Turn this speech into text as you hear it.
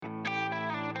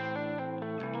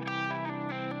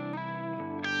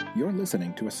You're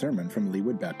listening to a sermon from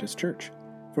Leawood Baptist Church.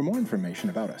 For more information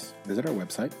about us, visit our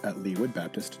website at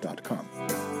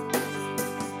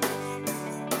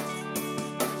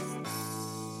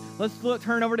leawoodbaptist.com. Let's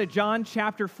turn over to John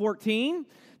chapter 14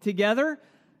 together.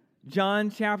 John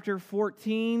chapter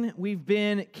 14. We've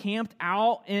been camped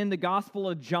out in the Gospel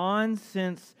of John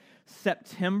since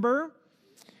September.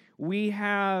 We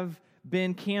have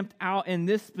been camped out in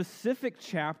this specific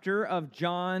chapter of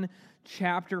John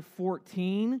chapter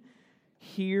 14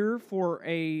 here for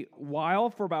a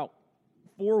while, for about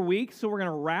 4 weeks. So we're going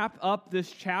to wrap up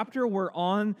this chapter. We're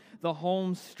on the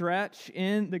home stretch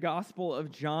in the Gospel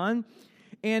of John.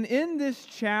 And in this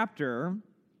chapter,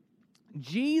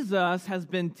 Jesus has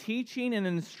been teaching and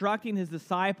instructing his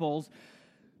disciples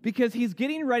because he's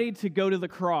getting ready to go to the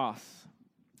cross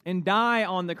and die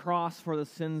on the cross for the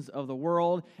sins of the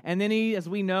world. And then he, as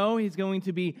we know, he's going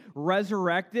to be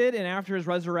resurrected, and after his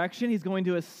resurrection, he's going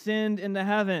to ascend into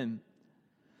heaven.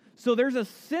 So there's a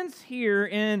sense here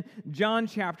in John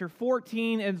chapter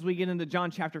 14, as we get into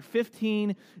John chapter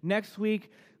 15 next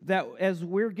week, that as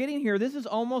we're getting here, this is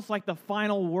almost like the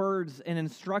final words and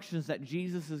instructions that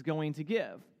Jesus is going to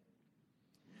give.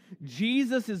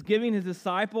 Jesus is giving his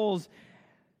disciples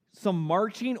some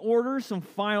marching orders, some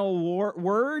final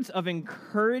words of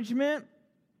encouragement.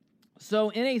 So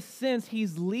in a sense,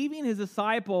 he's leaving his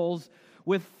disciples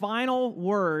with final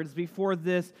words before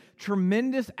this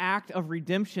tremendous act of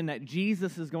redemption that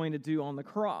Jesus is going to do on the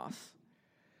cross.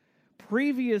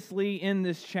 Previously in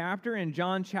this chapter, in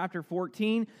John chapter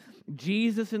 14,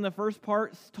 Jesus in the first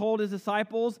part told his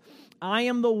disciples, "I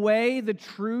am the way, the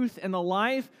truth, and the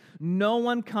life. No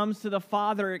one comes to the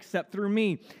Father except through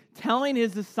me." Telling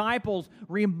his disciples,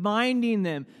 reminding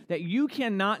them that you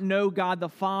cannot know God the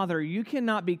Father, you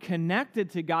cannot be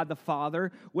connected to God the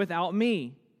Father without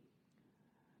me.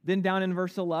 Then down in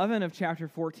verse 11 of chapter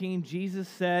 14, Jesus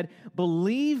said,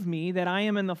 "Believe me that I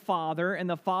am in the Father, and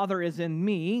the Father is in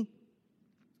me."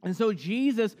 And so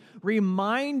Jesus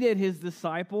reminded his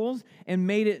disciples and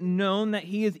made it known that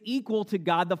he is equal to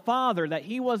God the Father, that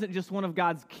he wasn't just one of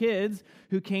God's kids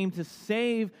who came to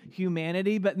save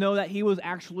humanity, but know that he was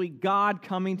actually God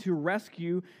coming to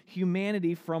rescue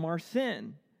humanity from our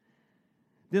sin.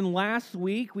 Then last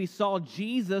week, we saw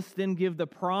Jesus then give the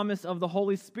promise of the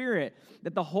Holy Spirit,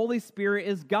 that the Holy Spirit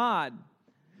is God,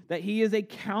 that he is a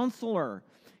counselor,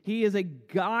 he is a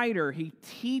guider, he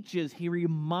teaches, he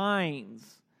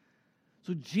reminds.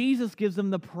 So Jesus gives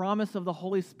them the promise of the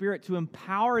Holy Spirit to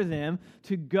empower them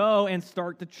to go and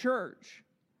start the church.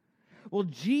 Well,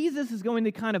 Jesus is going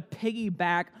to kind of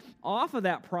piggyback off of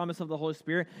that promise of the Holy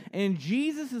Spirit, and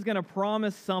Jesus is going to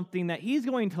promise something that he's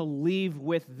going to leave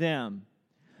with them.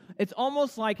 It's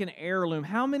almost like an heirloom.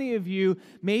 How many of you,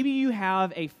 maybe you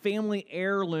have a family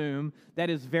heirloom that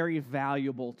is very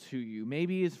valuable to you?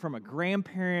 Maybe it's from a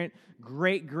grandparent,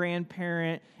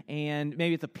 great-grandparent, and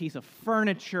maybe it's a piece of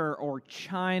furniture or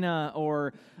china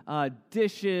or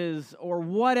dishes or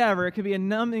whatever. It could be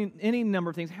any number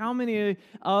of things. How many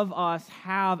of us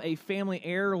have a family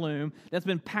heirloom that's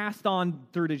been passed on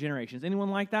through the generations? Anyone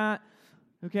like that?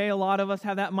 Okay, a lot of us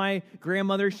have that. My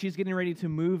grandmother, she's getting ready to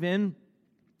move in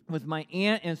with my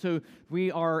aunt, and so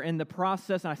we are in the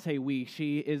process, and I say we,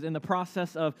 she is in the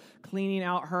process of cleaning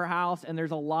out her house, and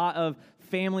there's a lot of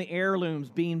family heirlooms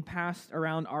being passed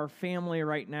around our family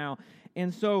right now.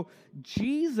 And so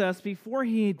Jesus, before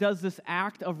he does this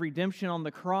act of redemption on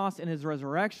the cross and his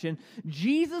resurrection,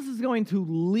 Jesus is going to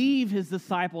leave his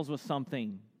disciples with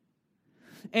something.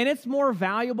 And it's more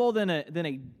valuable than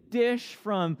a dish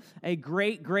from a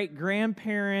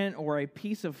great-great-grandparent or a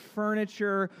piece of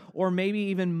furniture or maybe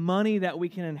even money that we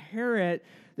can inherit.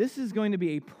 This is going to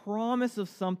be a promise of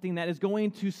something that is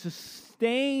going to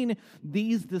sustain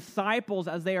these disciples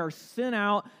as they are sent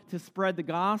out to spread the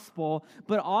gospel,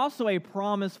 but also a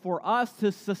promise for us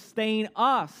to sustain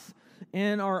us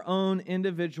in our own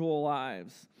individual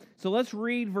lives. So let's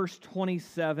read verse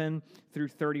 27 through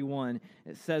 31.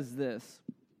 It says this: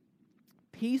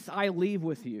 "Peace I leave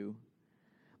with you,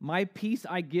 my peace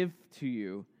I give to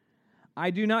you. I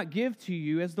do not give to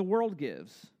you as the world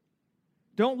gives.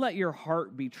 Don't let your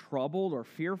heart be troubled or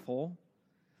fearful.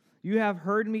 You have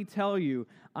heard me tell you,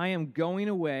 I am going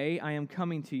away, I am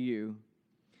coming to you.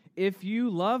 If you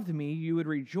loved me, you would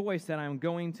rejoice that I am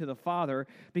going to the Father,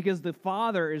 because the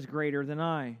Father is greater than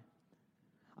I.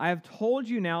 I have told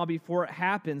you now before it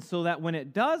happens, so that when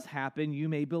it does happen, you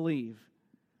may believe.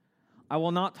 I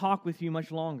will not talk with you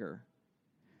much longer,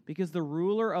 because the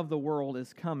ruler of the world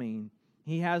is coming.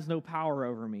 He has no power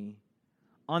over me.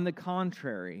 On the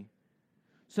contrary,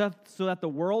 so that the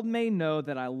world may know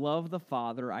that I love the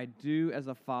Father, I do as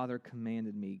the Father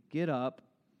commanded me. Get up,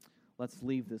 let's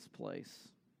leave this place.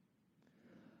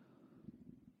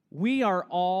 We are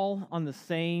all on the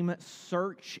same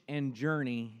search and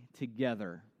journey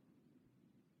together.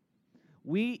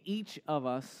 Each of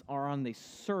us are on the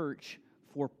search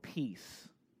for peace.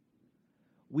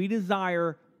 We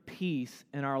desire peace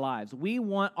in our lives. We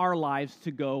want our lives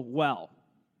to go well.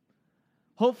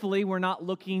 Hopefully, we're not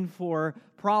looking for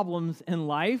problems in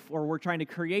life or we're trying to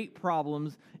create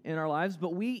problems in our lives,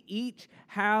 but we each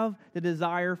have the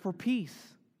desire for peace.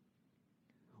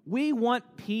 We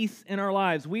want peace in our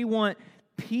lives. We want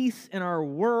peace in our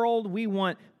world. We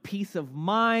want peace of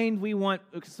mind. We want,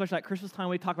 especially at Christmas time,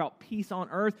 we talk about peace on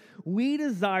earth. We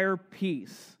desire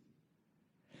peace.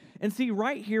 And see,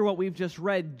 right here, what we've just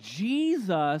read,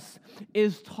 Jesus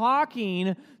is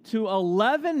talking to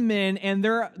 11 men, and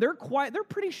they're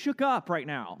pretty shook up right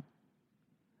now.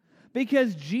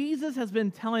 Because Jesus has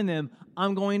been telling them,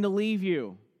 I'm going to leave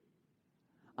you.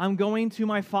 I'm going to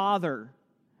my Father.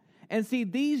 And see,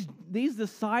 these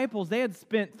disciples, they had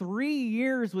spent 3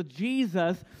 years with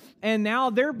Jesus, and now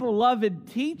their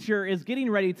beloved teacher is getting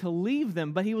ready to leave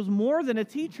them, but he was more than a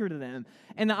teacher to them.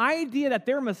 And the idea that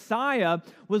their Messiah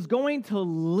was going to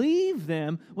leave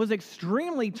them was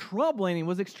extremely troubling and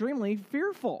was extremely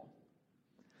fearful.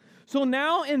 So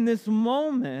now in this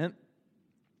moment,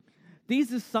 these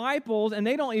disciples, and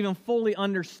they don't even fully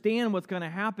understand what's going to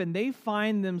happen, they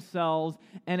find themselves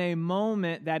in a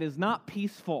moment that is not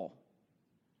peaceful,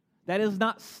 that is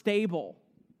not stable.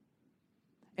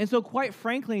 And so quite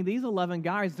frankly, these 11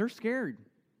 guys, they're scared.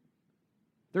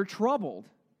 They're troubled.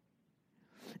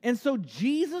 And so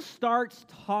Jesus starts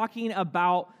talking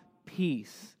about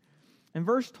peace. In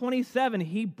verse 27,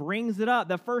 he brings it up.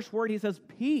 The first word, he says,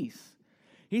 peace.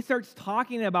 He starts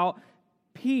talking about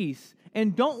peace.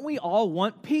 And don't we all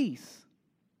want peace?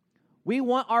 We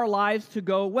want our lives to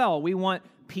go well. We want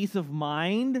peace of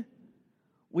mind.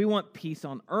 We want peace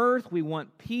on earth. We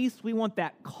want peace. We want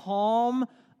that calm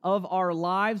of our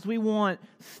lives. We want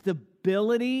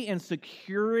stability and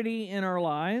security in our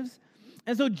lives.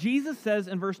 And so Jesus says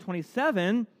in verse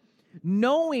 27,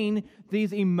 knowing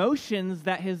these emotions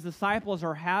that his disciples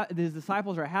are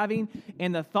having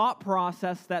and the thought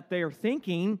process that they are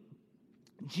thinking,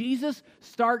 Jesus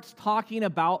starts talking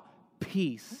about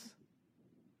peace.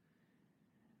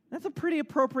 That's a pretty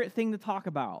appropriate thing to talk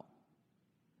about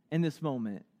in this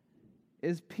moment,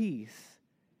 is peace.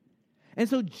 And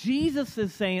so Jesus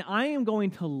is saying, I am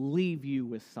going to leave you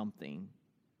with something.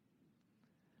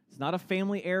 It's not a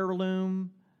family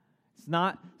heirloom. It's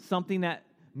not something that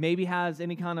maybe has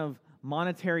any kind of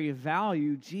monetary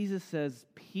value. Jesus says,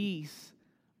 peace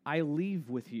I leave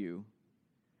with you.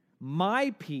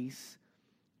 My peace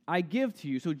I give to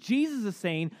you. So Jesus is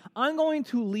saying, I'm going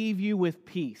to leave you with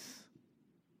peace.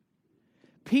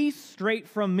 Peace straight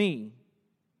from me.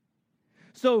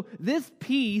 So this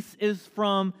peace is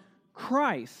from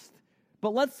Christ.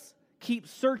 But let's keep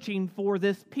searching for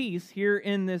this peace here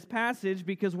in this passage,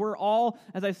 because we're all,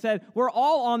 as I said, we're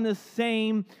all on the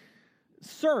same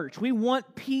search. We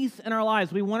want peace in our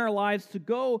lives. We want our lives to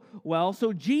go well.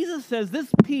 So Jesus says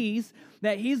this peace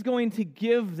that he's going to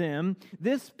give them,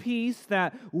 this peace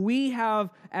that we have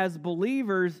as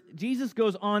believers, Jesus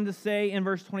goes on to say in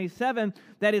verse 27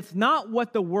 that it's not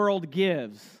what the world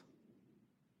gives.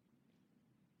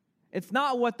 It's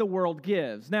not what the world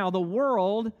gives. Now, the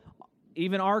world,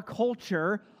 even our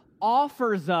culture,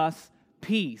 offers us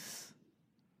peace.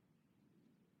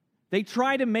 They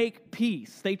try to make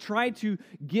peace. They try to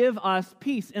give us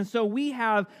peace. And so we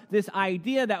have this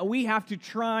idea that we have to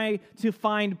try to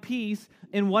find peace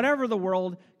in whatever the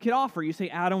world could offer. You say,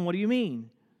 Adam, what do you mean?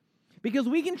 Because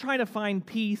we can try to find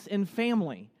peace in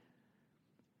family.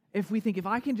 If we think, if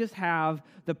I can just have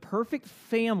the perfect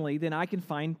family, then I can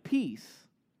find peace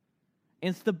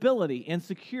and stability and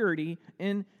security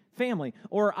in family.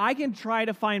 Or I can try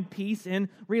to find peace in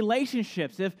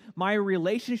relationships. If my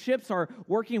relationships are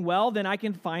working well, then I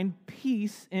can find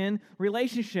peace in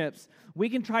relationships. We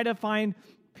can try to find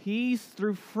peace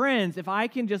through friends. If I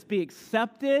can just be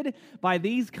accepted by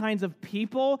these kinds of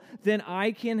people, then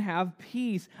I can have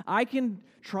peace. We can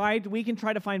try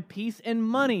to find peace in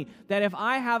money. That if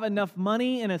I have enough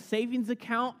money in a savings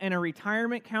account and a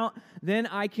retirement account, then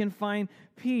I can find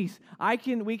peace.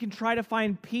 We can try to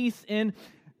find peace in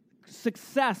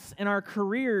success in our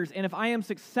careers. And if I am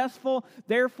successful,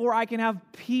 therefore I can have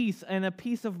peace and a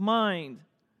peace of mind.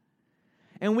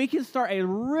 And we can start a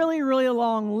really, really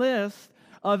long list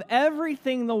of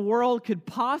everything the world could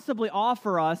possibly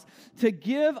offer us to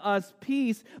give us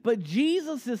peace. But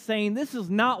Jesus is saying, this is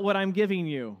not what I'm giving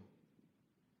you.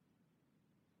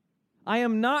 I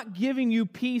am not giving you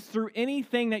peace through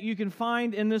anything that you can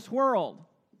find in this world.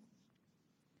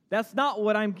 That's not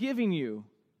what I'm giving you.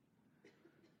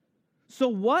 So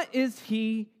what is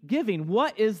he giving?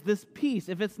 What is this peace?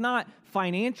 If it's not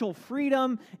financial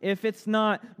freedom, if it's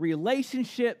not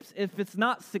relationships, if it's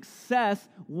not success,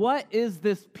 what is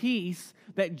this peace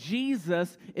that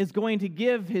Jesus is going to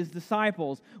give his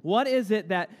disciples? What is it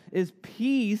that is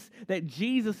peace that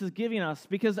Jesus is giving us?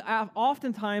 Because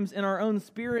oftentimes in our own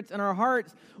spirits and our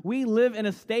hearts, we live in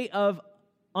a state of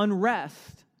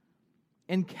unrest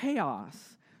and chaos.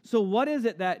 So what is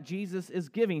it that Jesus is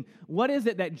giving? What is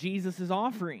it that Jesus is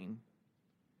offering?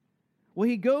 Well,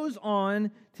 he goes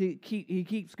on he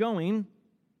keeps going,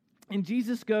 and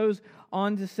Jesus goes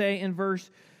on to say in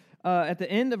at the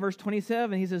end of verse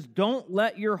 27, he says, "Don't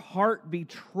let your heart be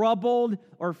troubled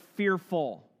or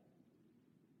fearful."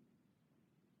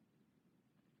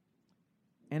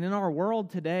 And in our world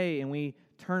today, and we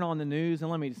turn on the news, and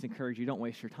let me just encourage you, don't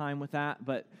waste your time with that,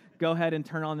 but go ahead and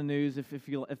turn on the news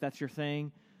if that's your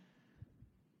thing.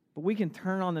 But we can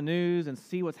turn on the news and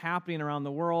see what's happening around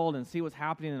the world and see what's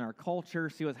happening in our culture,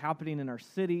 see what's happening in our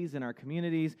cities, in our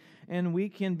communities, and we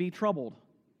can be troubled.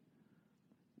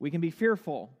 We can be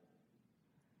fearful.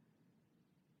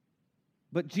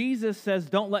 But Jesus says,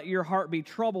 don't let your heart be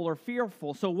troubled or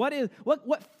fearful. So what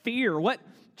fear, what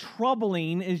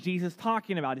troubling is Jesus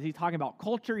talking about? Is he talking about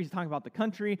culture? He's talking about the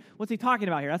country? What's he talking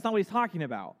about here? That's not what he's talking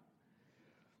about.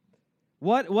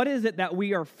 What is it that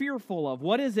we are fearful of?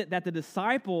 What is it that the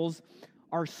disciples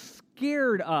are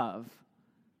scared of?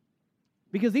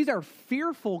 Because these are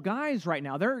fearful guys right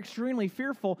now. They're extremely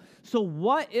fearful. So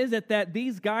what is it that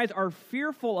these guys are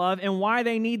fearful of, and why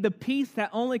they need the peace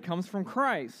that only comes from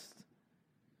Christ?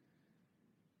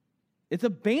 It's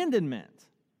abandonment.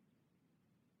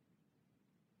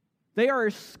 They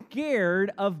are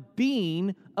scared of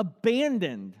being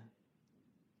abandoned.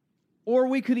 Or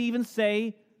we could even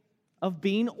say of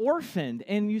being orphaned.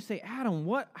 And you say, Adam,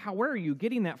 where are you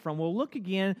getting that from? Well, look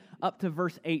again up to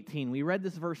verse 18. We read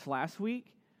this verse last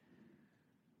week.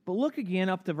 But look again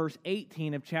up to verse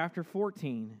 18 of chapter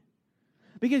 14.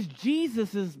 Because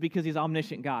because he's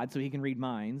omniscient God, so he can read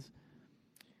minds.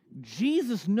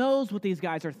 Jesus knows what these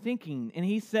guys are thinking. And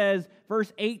he says,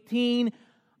 verse 18,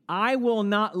 I will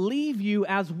not leave you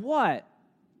as what?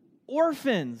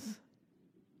 Orphans.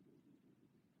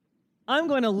 I'm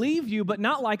going to leave you, but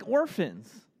not like orphans.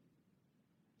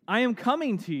 I am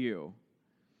coming to you.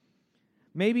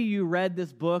 Maybe you read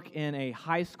this book in a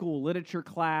high school literature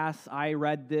class. I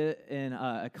read it in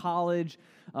a college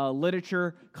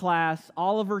literature class.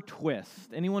 Oliver Twist.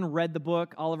 Anyone read the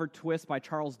book Oliver Twist by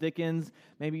Charles Dickens?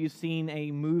 Maybe you've seen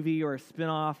a movie or a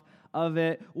spinoff of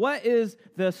it. What is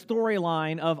the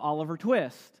storyline of Oliver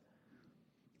Twist?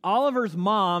 Oliver's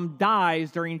mom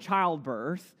dies during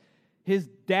childbirth. His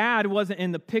dad wasn't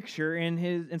in the picture,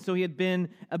 and so he had been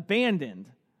abandoned.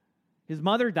 His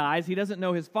mother dies. He doesn't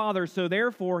know his father, so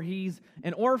therefore he's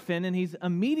an orphan, and he's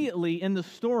immediately in the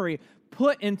story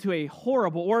put into a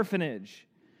horrible orphanage.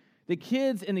 The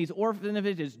kids in these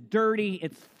orphanages is dirty,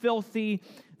 it's filthy,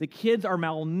 the kids are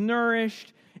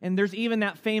malnourished, and there's even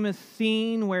that famous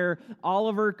scene where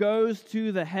Oliver goes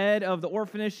to the head of the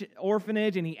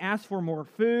orphanage and he asks for more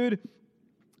food.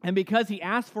 And because he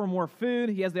asked for more food,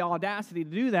 he has the audacity to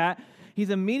do that, he's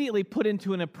immediately put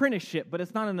into an apprenticeship. But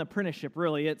it's not an apprenticeship,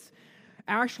 really. It's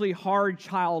actually hard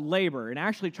child labor. And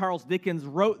actually, Charles Dickens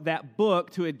wrote that book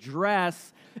to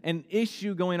address an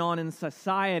issue going on in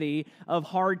society of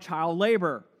hard child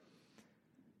labor.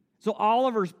 So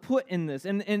Oliver's put in this.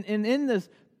 And in this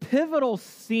pivotal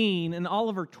scene in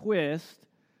Oliver Twist,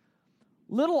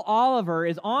 little Oliver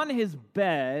is on his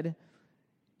bed.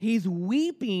 He's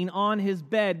weeping on his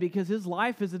bed because his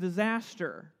life is a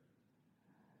disaster.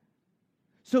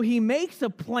 So he makes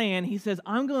a plan. He says,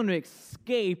 I'm going to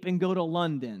escape and go to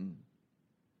London.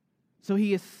 So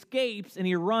he escapes and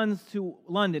he runs to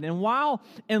London. And while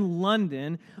in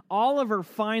London, Oliver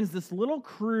finds this little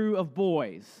crew of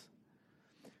boys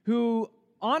who,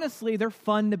 honestly, they're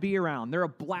fun to be around. They're a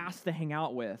blast to hang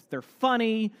out with. They're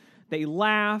funny. They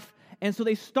laugh. And so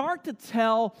they start to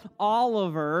tell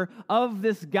Oliver of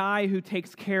this guy who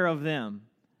takes care of them.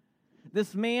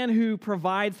 This man who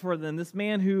provides for them. This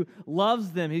man who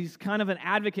loves them. He's kind of an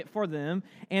advocate for them.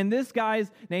 And this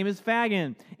guy's name is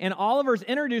Fagin. And Oliver's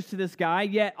introduced to this guy,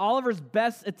 yet Oliver's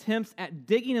best attempts at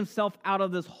digging himself out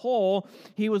of this hole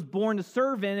he was born to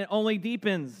serve in, it only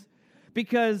deepens.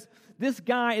 Because this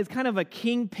guy is kind of a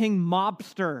kingpin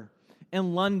mobster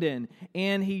in London,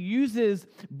 and he uses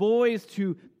boys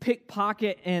to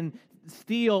pickpocket and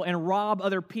steal and rob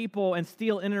other people and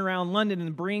steal in and around London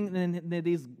and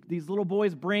these little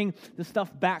boys bring the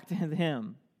stuff back to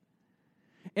him.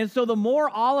 And so the more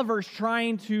Oliver's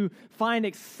trying to find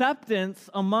acceptance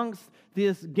amongst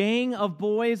this gang of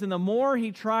boys, and the more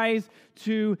he tries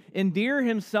to endear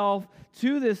himself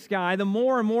to this guy, the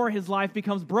more and more his life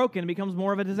becomes broken, becomes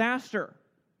more of a disaster.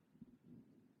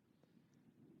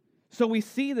 So we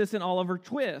see this in Oliver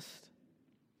Twist.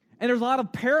 And there's a lot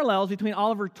of parallels between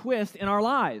Oliver Twist and our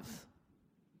lives.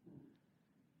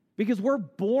 Because we're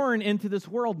born into this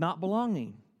world not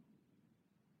belonging.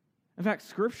 In fact,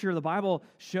 Scripture, the Bible,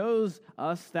 shows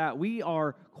us that we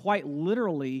are quite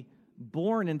literally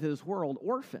born into this world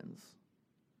orphans.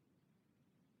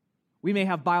 We may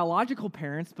have biological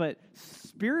parents, but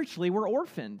spiritually we're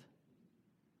orphaned.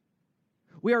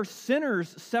 We are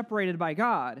sinners separated by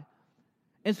God.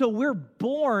 And so we're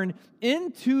born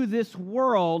into this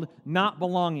world not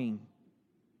belonging.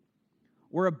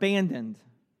 We're abandoned.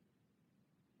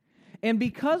 And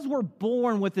because we're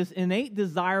born with this innate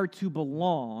desire to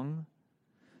belong,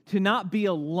 to not be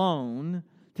alone,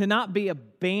 to not be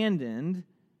abandoned,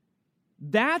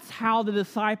 that's how the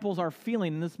disciples are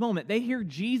feeling in this moment. They hear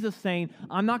Jesus saying,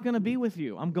 I'm not going to be with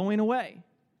you. I'm going away.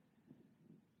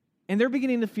 And they're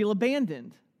beginning to feel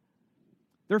abandoned.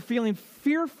 They're feeling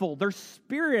fearful. Their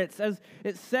spirits, as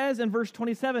it says in verse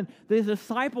 27, the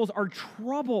disciples are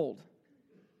troubled.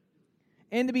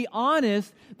 And to be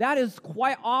honest, that is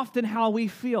quite often how we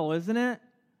feel, isn't it?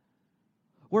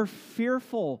 We're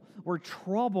fearful, we're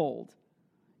troubled,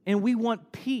 and we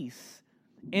want peace.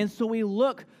 And so we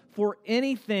look for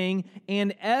anything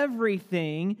and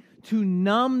everything to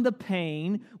numb the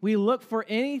pain. We look for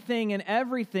anything and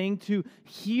everything to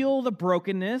heal the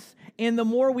brokenness. And the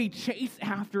more we chase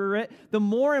after it, the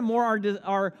more and more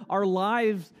our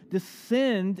lives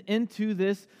descend into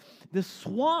this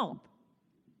swamp.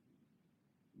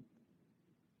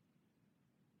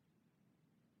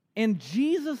 And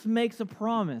Jesus makes a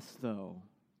promise, though.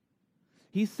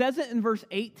 He says it in verse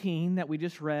 18 that we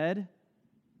just read,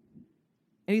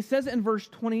 and he says it in verse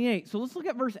 28. So let's look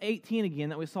at verse 18 again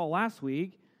that we saw last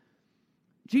week.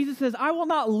 Jesus says, I will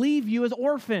not leave you as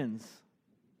orphans.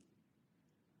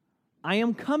 I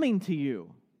am coming to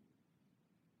you.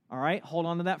 All right, hold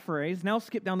on to that phrase. Now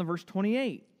skip down to verse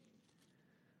 28.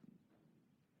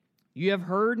 You have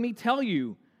heard me tell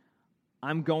you,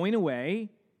 I'm going away,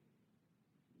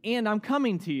 and I'm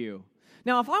coming to you.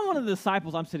 Now, if I'm one of the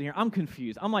disciples, I'm sitting here, I'm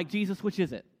confused. I'm like, Jesus, which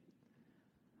is it?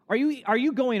 Are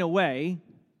you going away,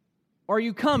 or are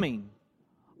you coming?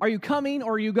 Are you coming,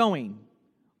 or are you going?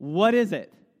 What is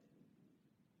it?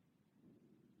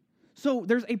 So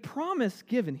there's a promise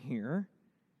given here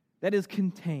that is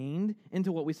contained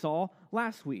into what we saw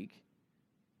last week.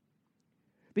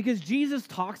 Because Jesus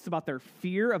talks about their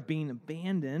fear of being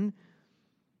abandoned.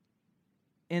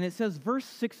 And it says verse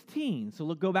 16.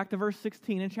 So go back to verse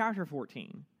 16 in chapter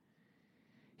 14.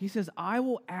 He says, I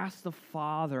will ask the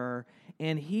Father,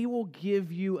 and he will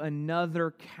give you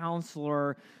another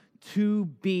counselor to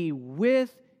be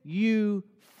with you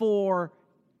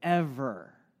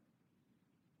forever.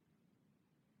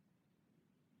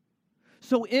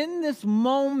 So in this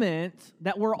moment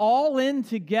that we're all in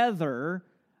together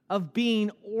of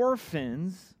being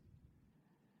orphans,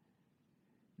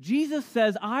 Jesus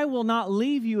says, I will not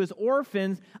leave you as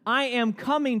orphans. I am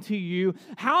coming to you.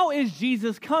 How is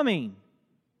Jesus coming?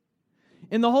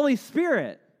 In the Holy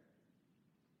Spirit.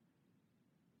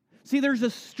 See, there's a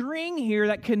string here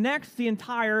that connects the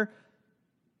entire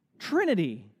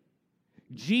Trinity.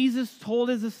 Jesus told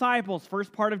his disciples,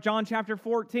 first part of John chapter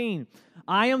 14,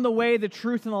 I am the way, the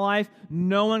truth, and the life.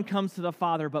 No one comes to the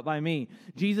Father but by me.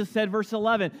 Jesus said, verse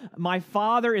 11, my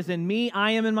Father is in me,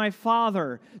 I am in my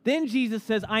Father. Then Jesus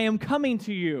says, I am coming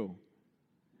to you.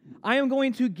 I am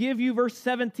going to give you, verse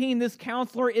 17, this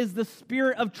counselor is the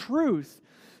Spirit of truth.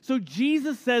 So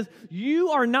Jesus says, you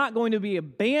are not going to be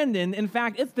abandoned. In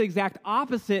fact, it's the exact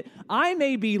opposite. I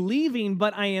may be leaving,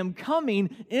 but I am coming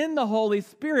in the Holy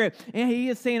Spirit. And he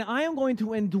is saying, I am going to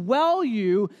indwell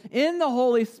you in the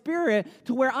Holy Spirit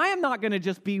to where I am not going to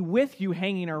just be with you,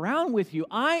 hanging around with you.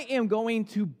 I am going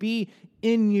to be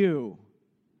in you.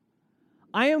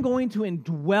 I am going to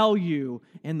indwell you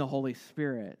in the Holy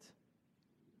Spirit.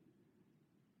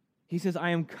 He says,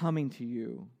 I am coming to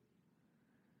you.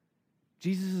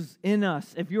 Jesus is in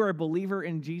us. If you're a believer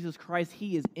in Jesus Christ,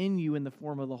 he is in you in the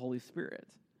form of the Holy Spirit.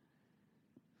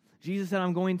 Jesus said,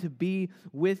 I'm going to be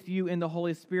with you in the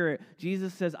Holy Spirit.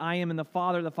 Jesus says, I am in the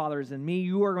Father is in me.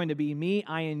 You are going to be me,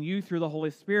 I in you through the Holy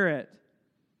Spirit.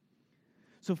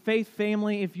 So Faith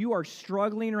family, if you are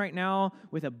struggling right now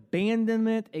with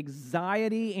abandonment,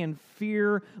 anxiety, and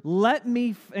fear, let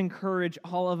me encourage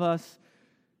all of us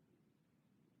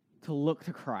to look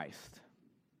to Christ.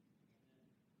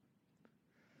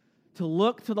 to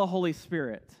look to the Holy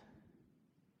Spirit,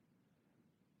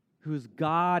 who is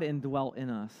God and dwelt in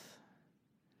us.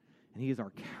 And He is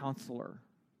our counselor.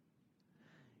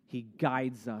 He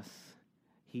guides us.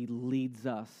 He leads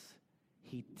us.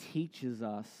 He teaches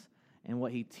us. And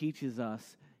what He teaches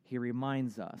us, He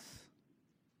reminds us.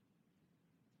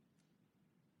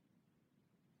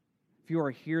 If you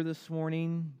are here this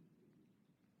morning,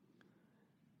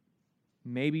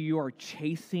 maybe you are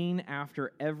chasing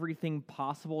after everything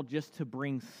possible just to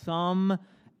bring some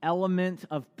element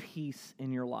of peace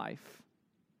in your life.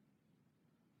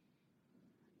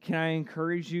 Can I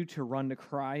encourage you to run to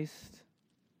Christ,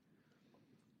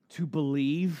 to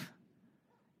believe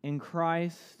in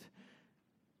Christ?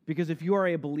 Because if you are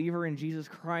a believer in Jesus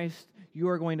Christ, you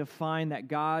are going to find that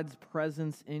God's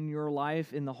presence in your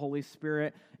life, in the Holy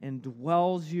Spirit,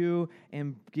 indwells you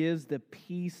and gives the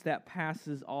peace that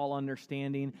passes all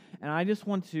understanding. And I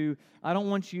don't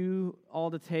want you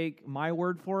all to take my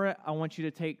word for it. I want you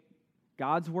to take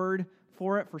God's word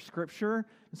for it, for Scripture.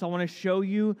 And so I want to show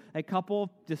you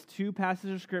just two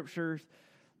passages of Scriptures,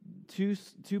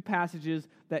 two passages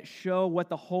that show what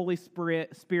the Holy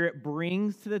Spirit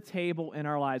brings to the table in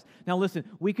our lives. Now listen,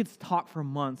 we could talk for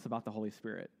months about the Holy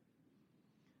Spirit.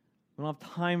 We don't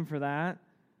have time for that.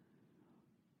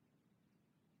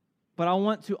 But I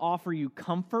want to offer you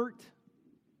comfort.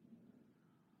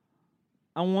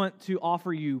 I want to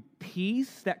offer you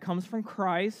peace that comes from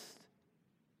Christ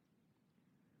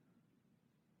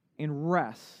and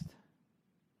rest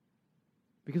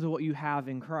because of what you have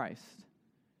in Christ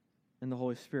and the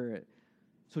Holy Spirit.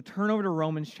 So turn over to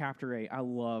Romans chapter 8. I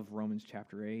love Romans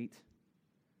chapter 8.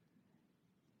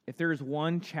 If there is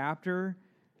one chapter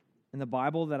in the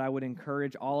Bible that I would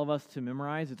encourage all of us to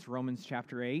memorize, it's Romans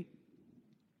chapter 8.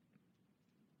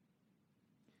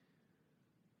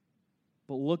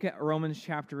 But look at Romans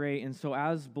chapter 8. And so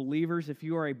as believers, if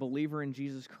you are a believer in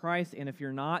Jesus Christ, and if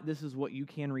you're not, this is what you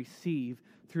can receive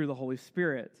through the Holy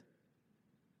Spirit.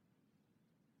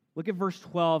 Look at verse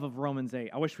 12 of Romans 8.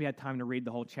 I wish we had time to read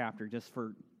the whole chapter just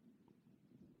for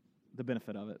the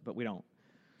benefit of it, but we don't.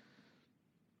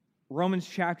 Romans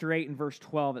chapter 8 and verse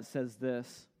 12, it says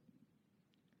this: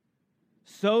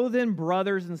 "So then,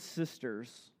 brothers and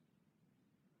sisters,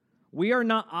 we are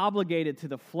not obligated to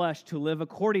the flesh to live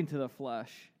according to the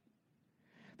flesh.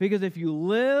 Because if you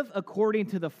live according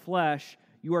to the flesh,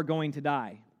 you are going to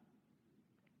die.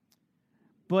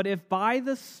 But if by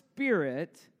the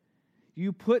Spirit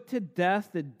you put to death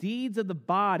the deeds of the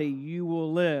body, you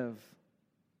will live."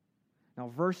 Now,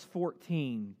 verse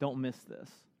 14, don't miss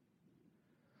this.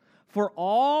 For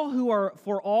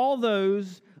all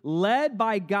those led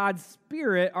by God's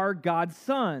Spirit are God's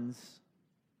sons.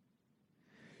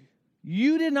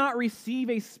 You did not receive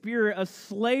a spirit of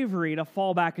slavery to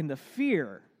fall back into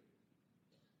fear.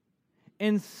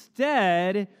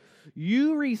 Instead,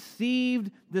 you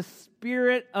received the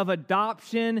Spirit of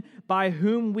adoption by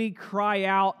whom we cry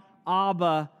out,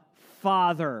 "Abba,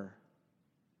 Father."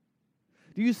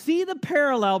 Do you see the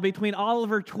parallel between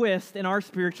Oliver Twist and our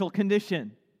spiritual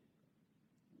condition?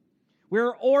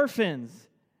 We're orphans,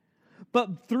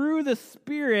 but through the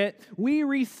Spirit, we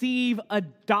receive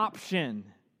adoption.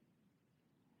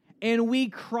 And we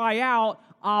cry out,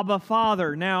 "Abba,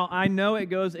 Father." Now, I know it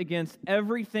goes against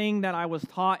everything that I was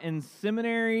taught in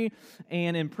seminary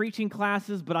and in preaching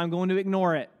classes, but I'm going to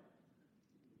ignore it.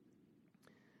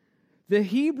 The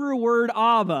Hebrew word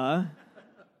Abba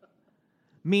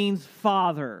means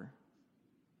father.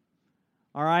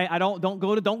 All right?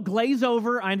 Don't glaze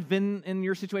over. I've been in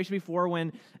your situation before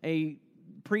when a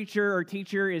preacher or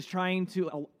teacher is trying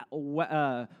to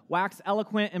wax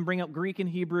eloquent and bring up Greek and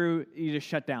Hebrew, you just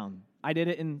shut down. I did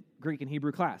it in Greek and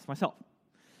Hebrew class myself.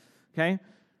 Okay?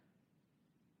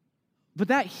 But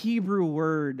that Hebrew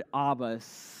word, Abba, is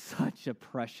such a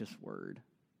precious word.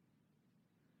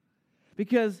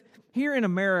 Because here in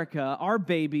America, our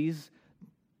babies,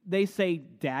 they say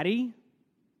daddy.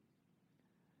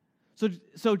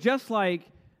 So just like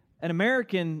an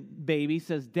American baby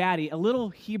says daddy, a little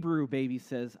Hebrew baby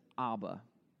says Abba.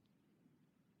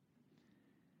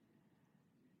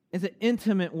 It's an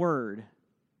intimate word.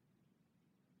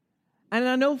 And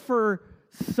I know for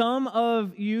some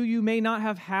of you, you may not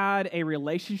have had a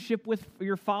relationship with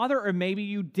your father, or maybe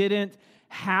you didn't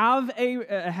have a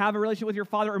relationship with your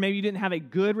father, or maybe you didn't have a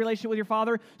good relationship with your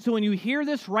father. So when you hear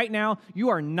this right now, you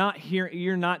are not here.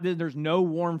 There's no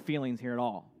warm feelings here at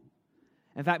all.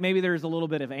 In fact, maybe there's a little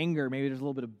bit of anger, maybe there's a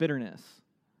little bit of bitterness.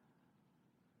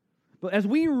 But as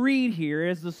we read here,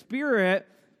 as the Spirit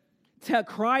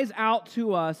cries out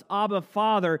to us, "Abba,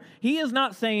 Father," He is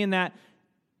not saying that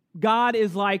God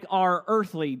is like our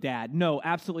earthly dad. No,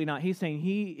 absolutely not. He's saying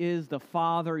He is the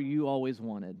Father you always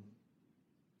wanted.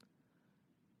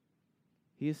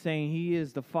 He is saying He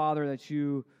is the Father that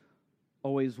you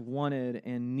always wanted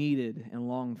and needed and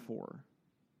longed for.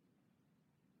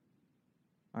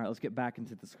 All right, let's get back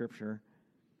into the scripture.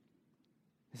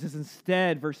 It says,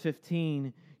 instead, verse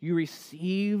 15, you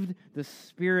received the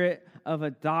Spirit of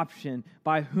adoption,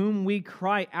 by whom we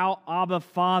cry out, Abba,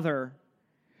 Father.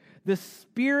 The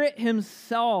Spirit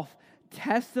Himself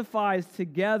testifies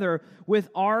together with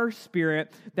our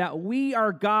spirit that we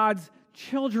are God's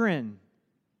children.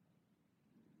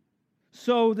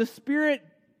 So the Spirit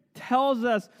tells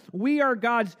us we are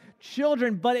God's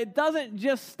children, but it doesn't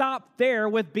just stop there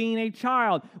with being a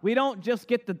child. We don't just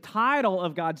get the title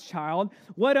of God's child.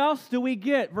 What else do we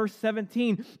get? Verse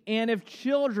 17, and if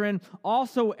children,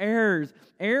 also heirs,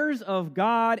 heirs of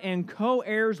God and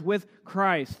co-heirs with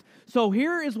Christ. So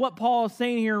here is what Paul is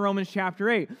saying here in Romans chapter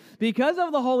 8. Because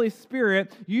of the Holy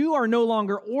Spirit, you are no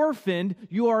longer orphaned,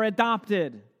 you are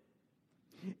adopted.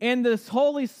 And this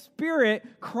Holy Spirit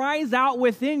cries out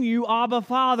within you, Abba,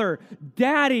 Father,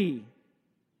 Daddy.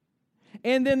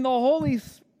 And then the Holy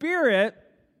Spirit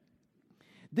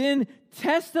then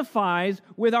testifies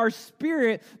with our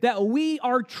spirit that we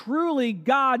are truly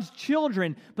God's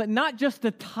children, but not just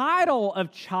the title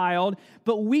of child,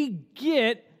 but we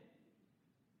get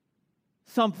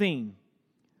something.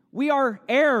 We are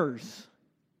heirs.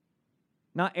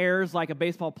 Not heirs like a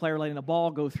baseball player letting a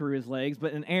ball go through his legs,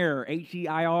 but an heir,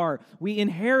 H-E-I-R. We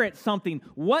inherit something.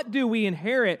 What do we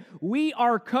inherit? We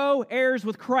are co-heirs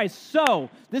with Christ. So,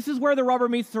 this is where the rubber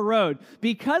meets the road.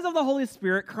 Because of the Holy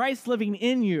Spirit, Christ living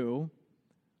in you,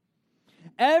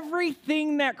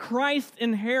 everything that Christ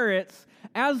inherits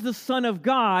as the Son of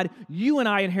God, you and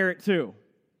I inherit too.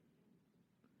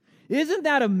 Isn't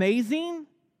that amazing?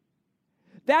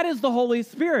 That is the Holy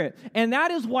Spirit. And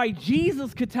that is why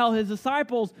Jesus could tell His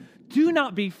disciples, do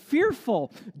not be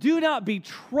fearful. Do not be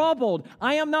troubled.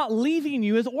 I am not leaving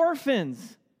you as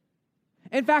orphans.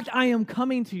 In fact, I am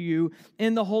coming to you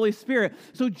in the Holy Spirit.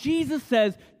 So Jesus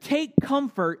says, take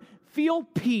comfort, feel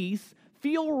peace,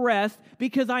 feel rest,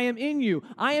 because I am in you.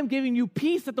 I am giving you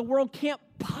peace that the world can't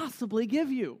possibly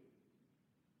give you.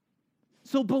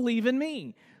 So believe in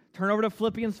me. Turn over to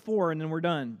Philippians 4 and then we're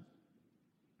done.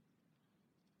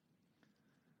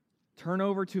 Turn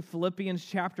over to Philippians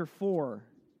chapter 4.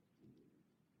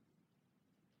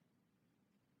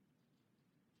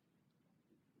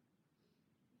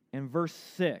 And verse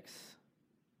 6.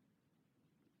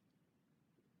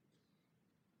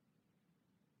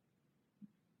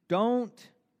 Don't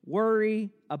worry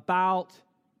about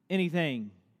anything.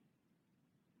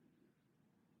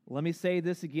 Let me say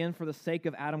this again for the sake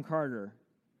of Adam Carter.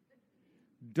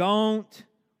 Don't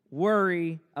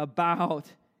worry about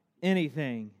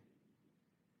anything.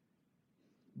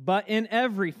 But in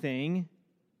everything,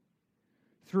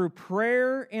 through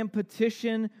prayer and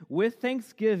petition with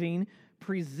thanksgiving,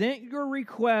 present your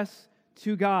requests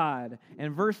to God.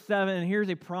 And verse 7, and here's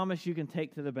a promise you can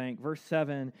take to the bank. Verse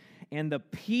 7, and the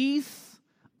peace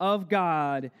of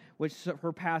God, which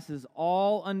surpasses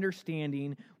all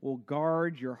understanding, will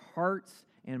guard your hearts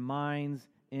and minds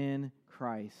in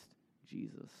Christ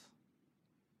Jesus.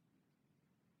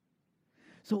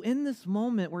 So in this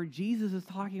moment where Jesus is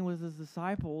talking with His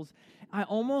disciples,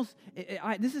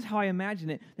 this is how I imagine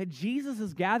it, that Jesus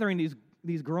is gathering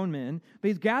these grown men, but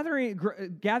He's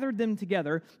gathered them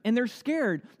together, and they're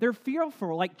scared. They're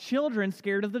fearful, like children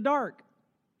scared of the dark.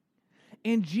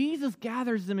 And Jesus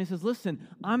gathers them and says, listen,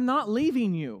 I'm not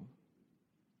leaving you.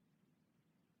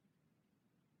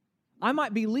 I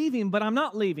might be leaving, but I'm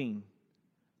not leaving.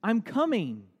 I'm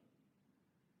coming.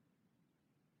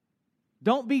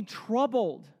 Don't be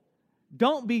troubled.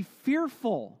 Don't be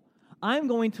fearful. I'm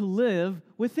going to live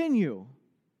within you.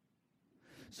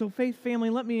 So, Faith Family,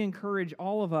 let me encourage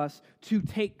all of us to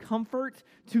take comfort,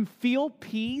 to feel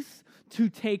peace, to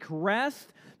take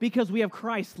rest, because we have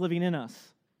Christ living in us.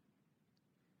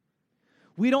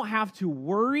 We don't have to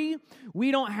worry. We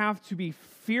don't have to be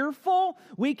fearful.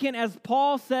 We can, as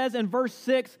Paul says in verse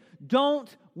 6,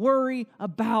 don't worry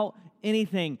about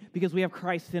anything because we have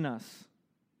Christ in us.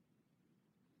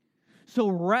 So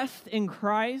rest in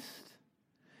Christ.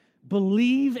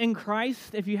 Believe in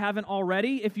Christ if you haven't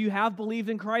already. If you have believed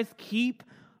in Christ, keep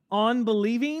on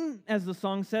believing. As the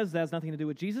song says, that has nothing to do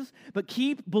with Jesus. But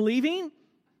keep believing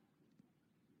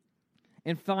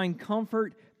and find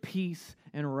comfort, peace,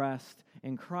 and rest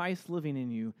in Christ living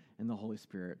in you and the Holy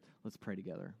Spirit. Let's pray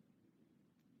together.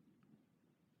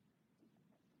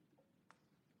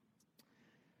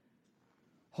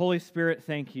 Holy Spirit,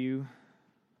 thank you.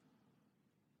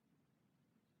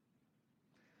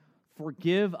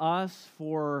 Forgive us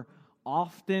for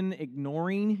often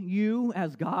ignoring you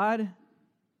as God,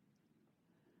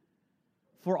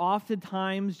 for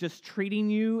oftentimes just treating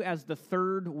you as the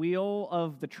third wheel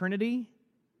of the Trinity.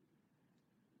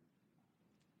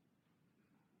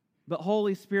 But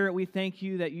Holy Spirit, we thank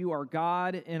you that you are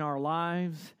God in our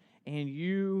lives and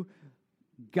you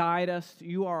guide us.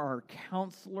 You are our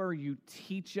counselor. You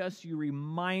teach us. You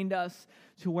remind us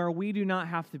to where we do not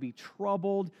have to be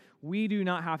troubled. We do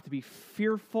not have to be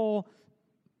fearful.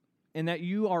 And that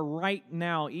you are right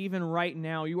now, even right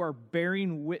now, you are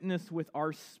bearing witness with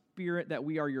our spirit that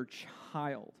we are your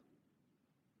child.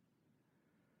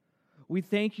 We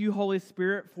thank you, Holy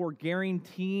Spirit, for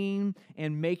guaranteeing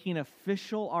and making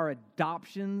official our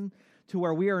adoption to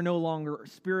where we are no longer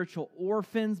spiritual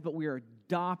orphans, but we are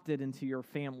adopted into your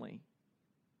family.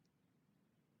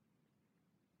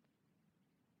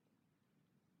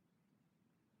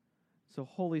 So,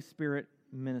 Holy Spirit,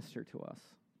 minister to us.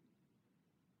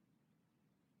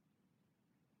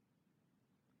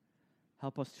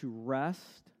 Help us to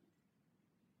rest.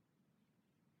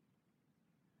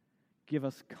 Give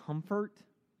us comfort.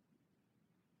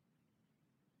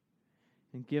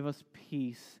 And give us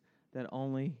peace that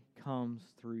only comes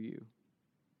through you.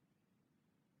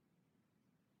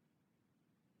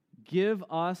 Give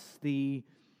us the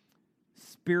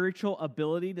spiritual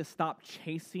ability to stop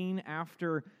chasing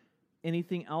after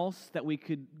anything else that we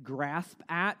could grasp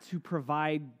at to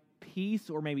provide peace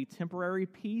or maybe temporary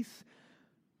peace,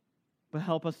 but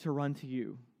help us to run to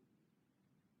you.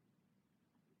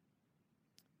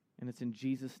 And it's in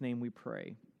Jesus' name we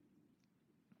pray.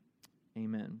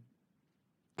 Amen.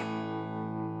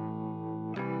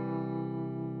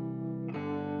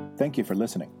 Thank you for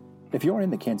listening. If you're in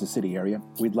the Kansas City area,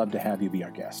 we'd love to have you be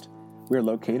our guest. We're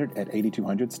located at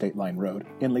 8200 State Line Road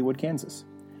in Leawood, Kansas.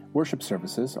 Worship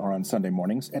services are on Sunday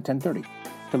mornings at 10:30.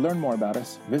 To learn more about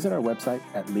us, visit our website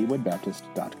at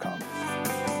leewoodbaptist.com.